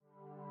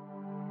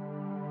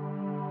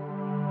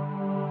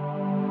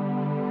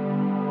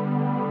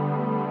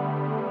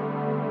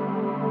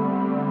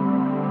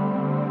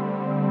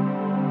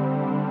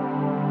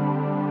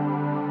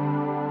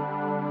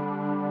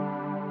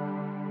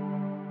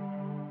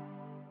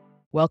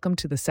Welcome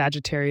to the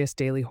Sagittarius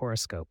Daily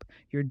Horoscope,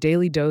 your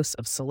daily dose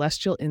of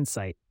celestial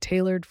insight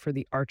tailored for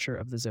the Archer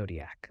of the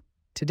Zodiac.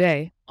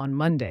 Today, on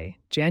Monday,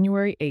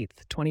 January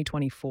 8th,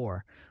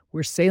 2024,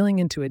 we're sailing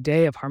into a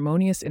day of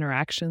harmonious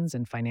interactions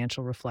and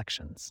financial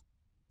reflections.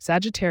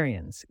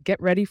 Sagittarians,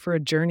 get ready for a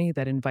journey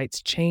that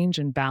invites change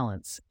and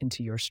balance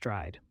into your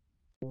stride.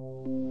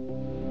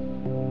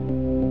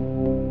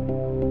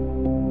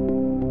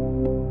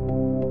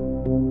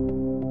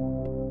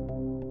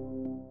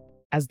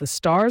 As the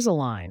stars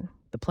align,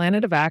 the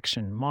planet of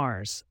action,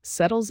 Mars,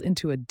 settles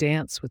into a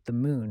dance with the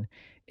moon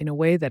in a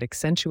way that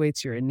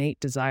accentuates your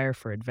innate desire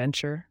for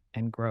adventure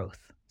and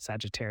growth,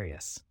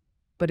 Sagittarius.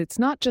 But it's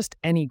not just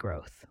any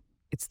growth.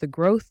 It's the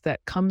growth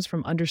that comes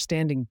from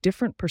understanding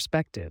different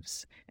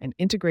perspectives and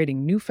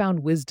integrating newfound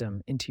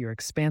wisdom into your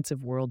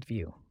expansive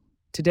worldview.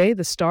 Today,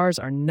 the stars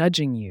are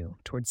nudging you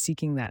toward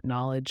seeking that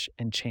knowledge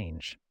and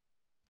change.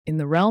 In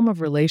the realm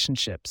of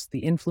relationships, the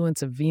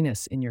influence of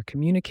Venus in your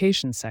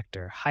communication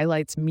sector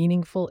highlights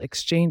meaningful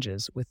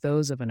exchanges with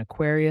those of an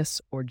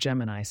Aquarius or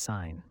Gemini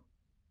sign.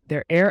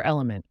 Their air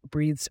element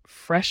breathes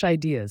fresh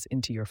ideas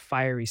into your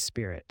fiery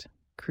spirit,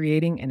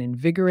 creating an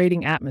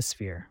invigorating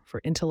atmosphere for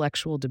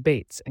intellectual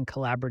debates and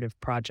collaborative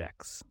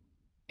projects.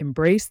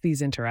 Embrace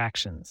these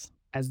interactions,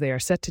 as they are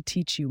set to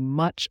teach you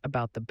much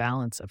about the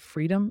balance of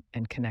freedom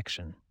and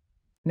connection.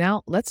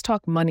 Now, let's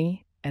talk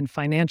money and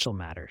financial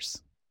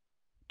matters.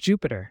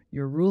 Jupiter,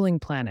 your ruling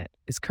planet,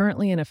 is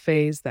currently in a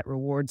phase that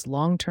rewards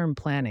long-term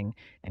planning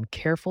and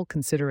careful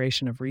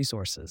consideration of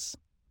resources.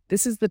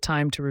 This is the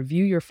time to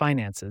review your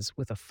finances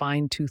with a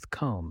fine-tooth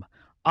comb,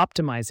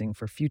 optimizing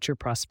for future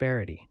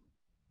prosperity.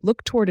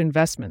 Look toward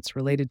investments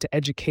related to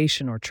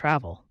education or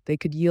travel. They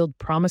could yield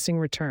promising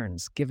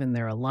returns given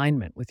their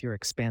alignment with your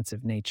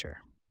expansive nature.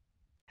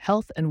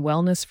 Health and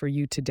wellness for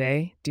you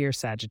today, dear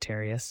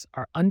Sagittarius,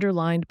 are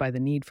underlined by the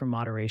need for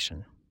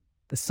moderation.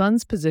 The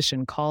sun's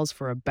position calls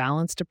for a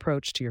balanced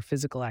approach to your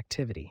physical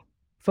activity.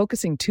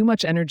 Focusing too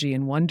much energy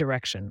in one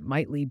direction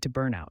might lead to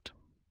burnout.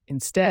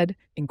 Instead,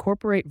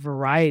 incorporate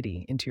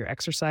variety into your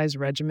exercise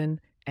regimen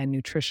and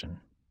nutrition.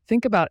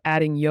 Think about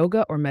adding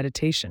yoga or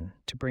meditation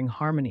to bring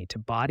harmony to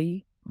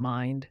body,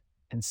 mind,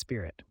 and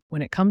spirit.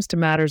 When it comes to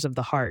matters of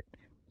the heart,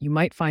 you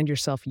might find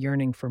yourself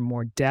yearning for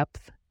more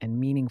depth and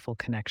meaningful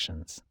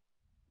connections.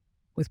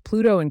 With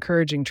Pluto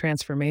encouraging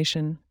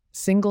transformation,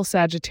 single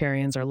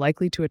Sagittarians are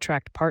likely to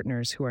attract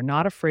partners who are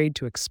not afraid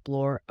to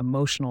explore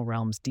emotional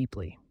realms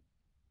deeply.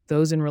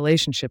 Those in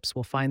relationships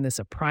will find this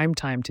a prime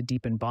time to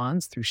deepen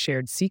bonds through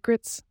shared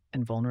secrets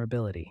and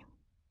vulnerability.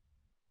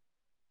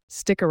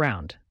 Stick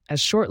around, as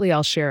shortly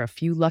I'll share a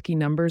few lucky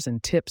numbers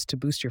and tips to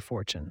boost your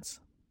fortunes.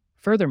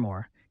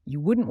 Furthermore, you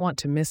wouldn't want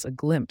to miss a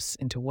glimpse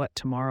into what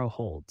tomorrow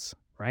holds,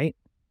 right?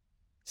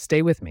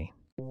 Stay with me.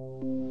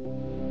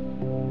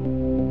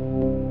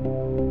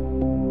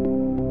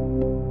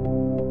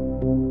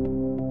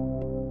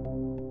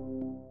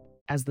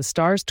 As the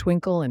stars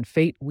twinkle and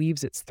fate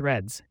weaves its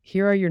threads,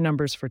 here are your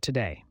numbers for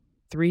today: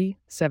 3,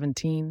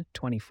 17,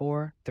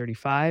 24,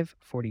 35,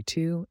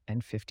 42,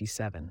 and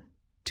 57.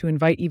 To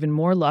invite even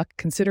more luck,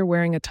 consider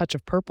wearing a touch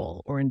of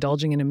purple or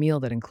indulging in a meal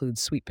that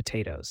includes sweet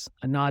potatoes,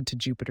 a nod to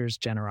Jupiter's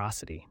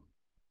generosity.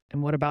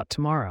 And what about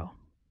tomorrow?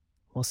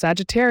 Well,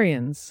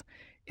 Sagittarians,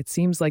 it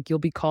seems like you'll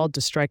be called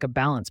to strike a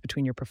balance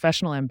between your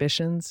professional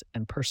ambitions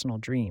and personal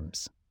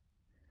dreams.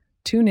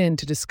 Tune in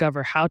to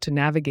discover how to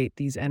navigate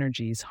these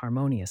energies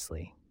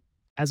harmoniously.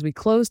 As we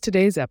close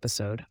today's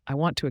episode, I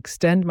want to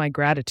extend my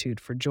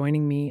gratitude for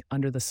joining me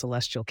under the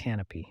celestial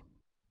canopy.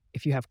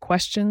 If you have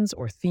questions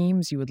or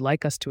themes you would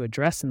like us to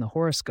address in the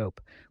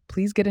horoscope,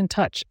 please get in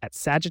touch at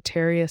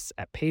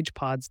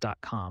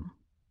sagittarius@pagepods.com.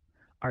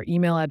 Our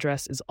email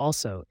address is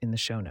also in the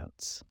show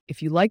notes.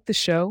 If you like the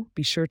show,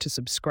 be sure to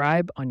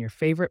subscribe on your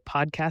favorite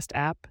podcast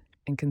app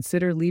and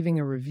consider leaving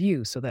a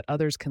review so that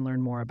others can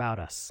learn more about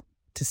us.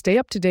 To stay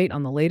up to date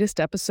on the latest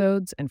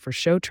episodes and for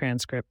show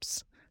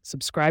transcripts,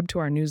 subscribe to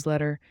our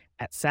newsletter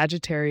at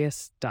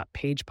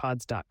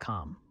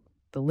sagittarius.pagepods.com.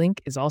 The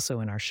link is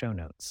also in our show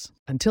notes.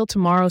 Until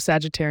tomorrow,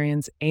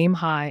 Sagittarians, aim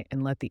high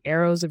and let the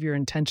arrows of your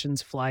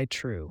intentions fly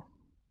true.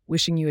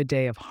 Wishing you a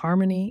day of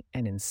harmony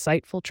and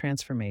insightful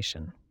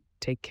transformation.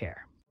 Take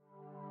care.